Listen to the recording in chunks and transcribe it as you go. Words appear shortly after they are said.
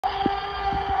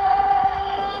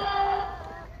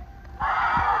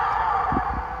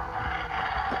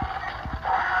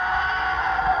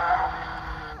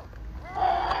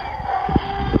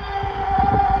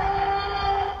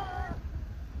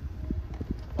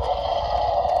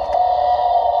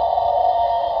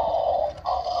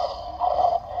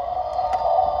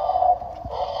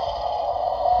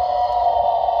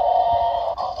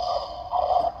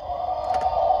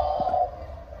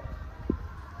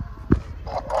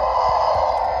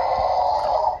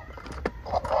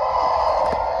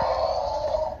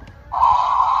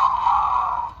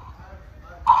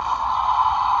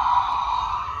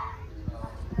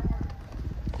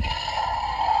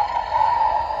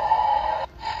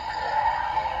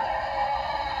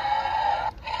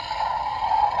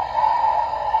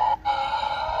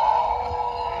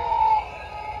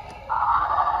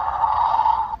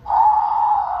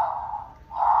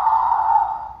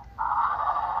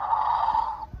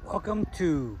Welcome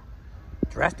to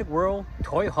Jurassic World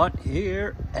Toy Hunt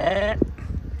here at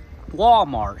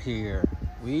Walmart here.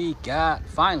 We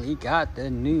finally got the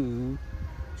new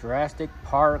Jurassic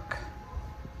Park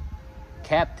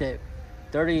Captivz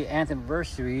 30th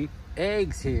anniversary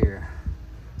eggs here.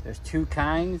 There's two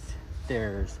kinds.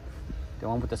 There's the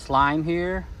one with the slime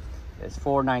here. It's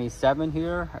 $4.97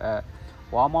 here at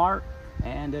Walmart.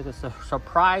 And there's a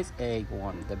surprise egg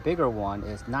one. The bigger one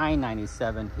is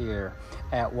 $9.97 here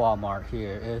at Walmart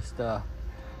here. It's the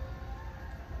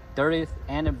 30th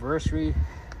anniversary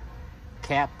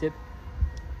Captivz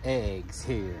eggs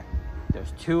here.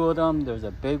 There's two of them. There's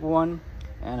a big one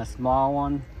and a small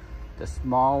one. The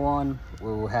small one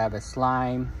will have a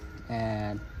slime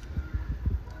and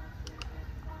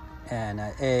an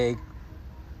egg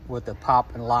with a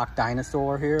pop and lock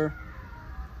dinosaur here.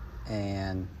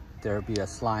 And there'll be a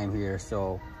slime here,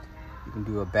 so you can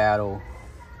do a battle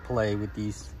play with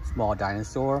these small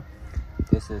dinosaur.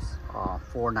 This is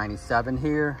 $4.97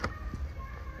 here,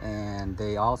 and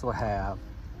they also have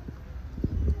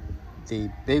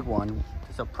the big one,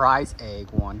 the surprise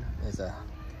egg one. Is a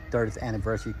 30th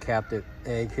anniversary Captivz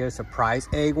egg here, surprise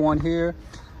egg one here,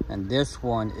 and this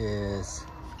one is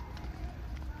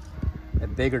a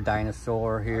bigger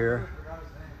dinosaur here,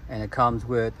 and it comes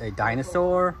with a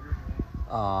dinosaur,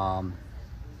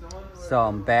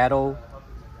 some battle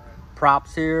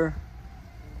props here,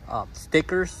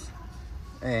 stickers,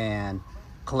 and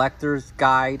collector's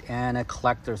guide and a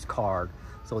collector's card.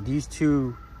 So these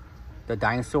two, the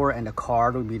dinosaur and the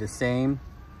card, will be the same.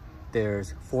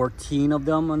 There's 14 of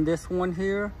them on this one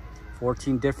here.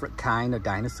 14 different kind of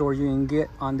dinosaurs you can get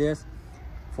on this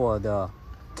for the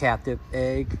Captivz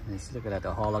egg. Let's look at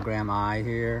the hologram eye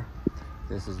here.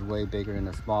 This is way bigger than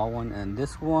the small one. And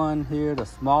this one here, the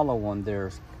smaller one,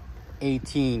 there's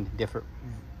 18 different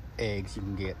eggs you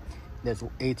can get. There's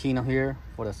 18 here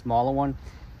for the smaller one.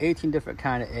 18 different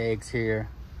kind of eggs here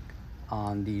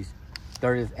on these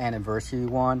 30th anniversary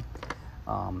one.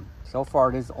 So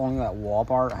far, this is only at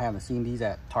Walmart. I haven't seen these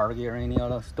at Target or any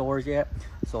other stores yet.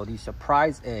 So the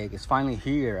surprise egg is finally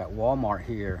here at Walmart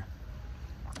here.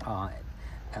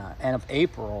 End of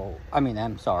April, the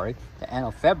end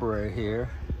of February here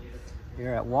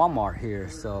at Walmart here.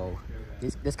 So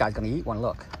this guy's gonna eat one.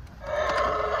 Look.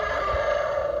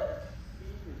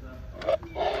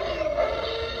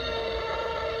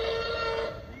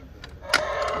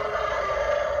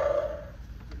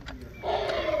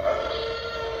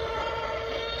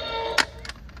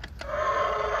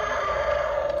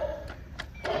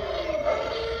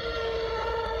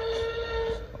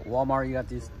 Walmart, you got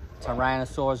these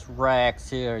Tyrannosaurus Rex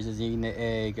here, just eating the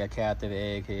egg, a Captivz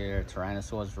egg here.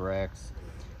 Tyrannosaurus Rex,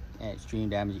 extreme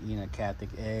damage, eating a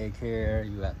Captivz egg here.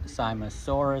 You got the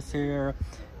Simosaurus here,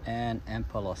 and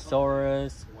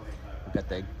Ankylosaurus. We got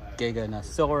the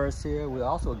Giganosaurus here. We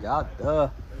also got the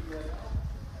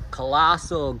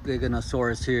Colossal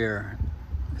Giganosaurus here.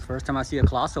 First time I see a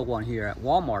colossal one here at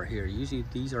Walmart here. Usually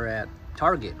these are at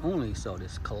Target only. So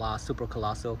this super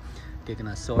colossal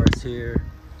Giganosaurus here.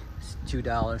 It's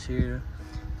 $2 here.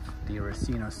 The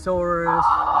Urasinosaurus.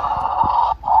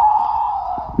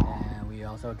 And we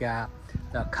also got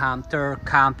the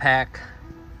compact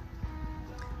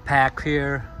pack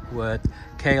here with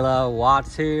Kayla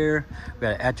Watts here. We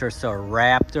got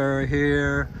Echosaraptor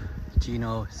here.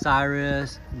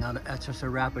 Genocyrus, another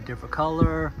Echosaraptor, different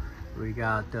color. We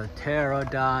got the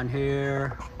Pterodon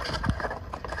here.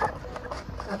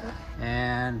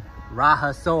 And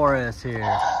Rahasaurus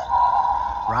here.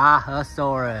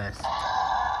 Rahasaurus.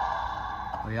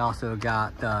 We also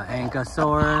got the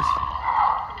Ankylosaurus.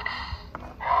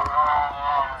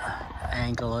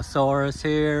 Ankylosaurus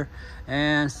here.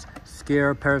 And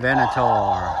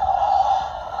Scorpivenator.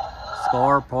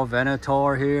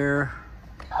 Scorpivenator here.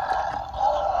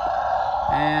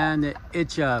 And the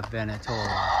Ichavenator.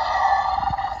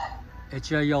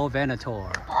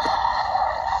 Ichayovenator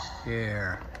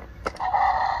here.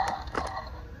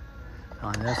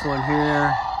 On this one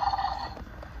here.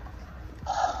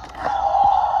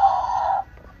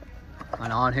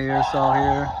 And on here, so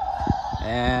here.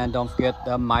 And don't forget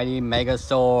the mighty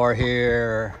Megasaur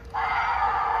here.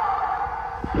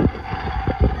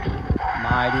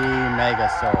 Mighty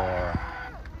Megasaur.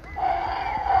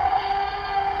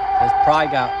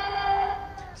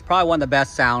 It's probably one of the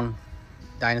best sound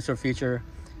dinosaur feature.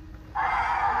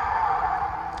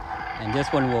 And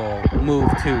this one will move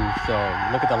too, so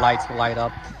look at the lights light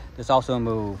up. This also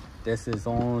move. This is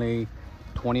only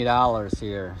 $20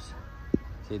 here.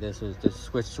 See, this is just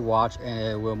switch to watch, and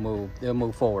it will move. It'll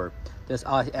move forward. This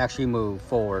actually move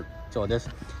forward. So this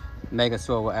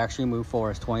Megasaur will actually move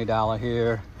forward. It's $20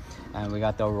 here. And we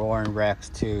got the Roaring Rex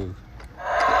too.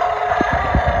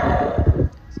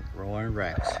 Roaring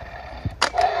Rex.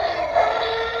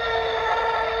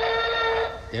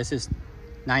 This is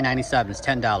 $9.97. It's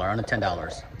 $10, under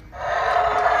 $10.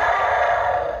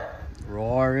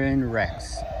 Roaring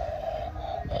Rex.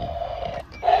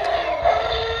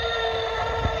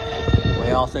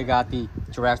 We also got the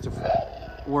Jurassic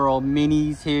World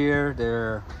minis here.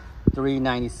 They're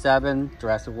 $3.97.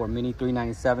 Jurassic World mini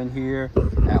 $3.97 here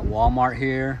at Walmart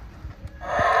here.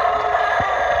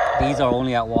 These are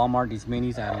only at Walmart, these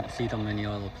minis. I don't see them any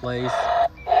other place.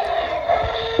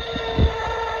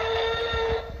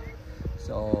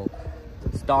 So,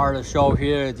 the star of the show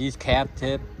here is these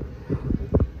Captivz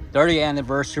 30th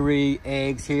anniversary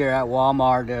eggs here at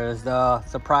Walmart. There's the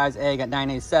surprise egg at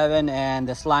 $9.87 and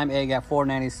the slime egg at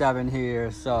 $4.97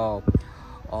 here. So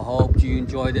I hope you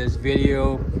enjoyed this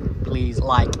video. Please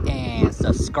like and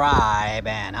subscribe,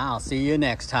 and I'll see you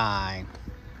next time.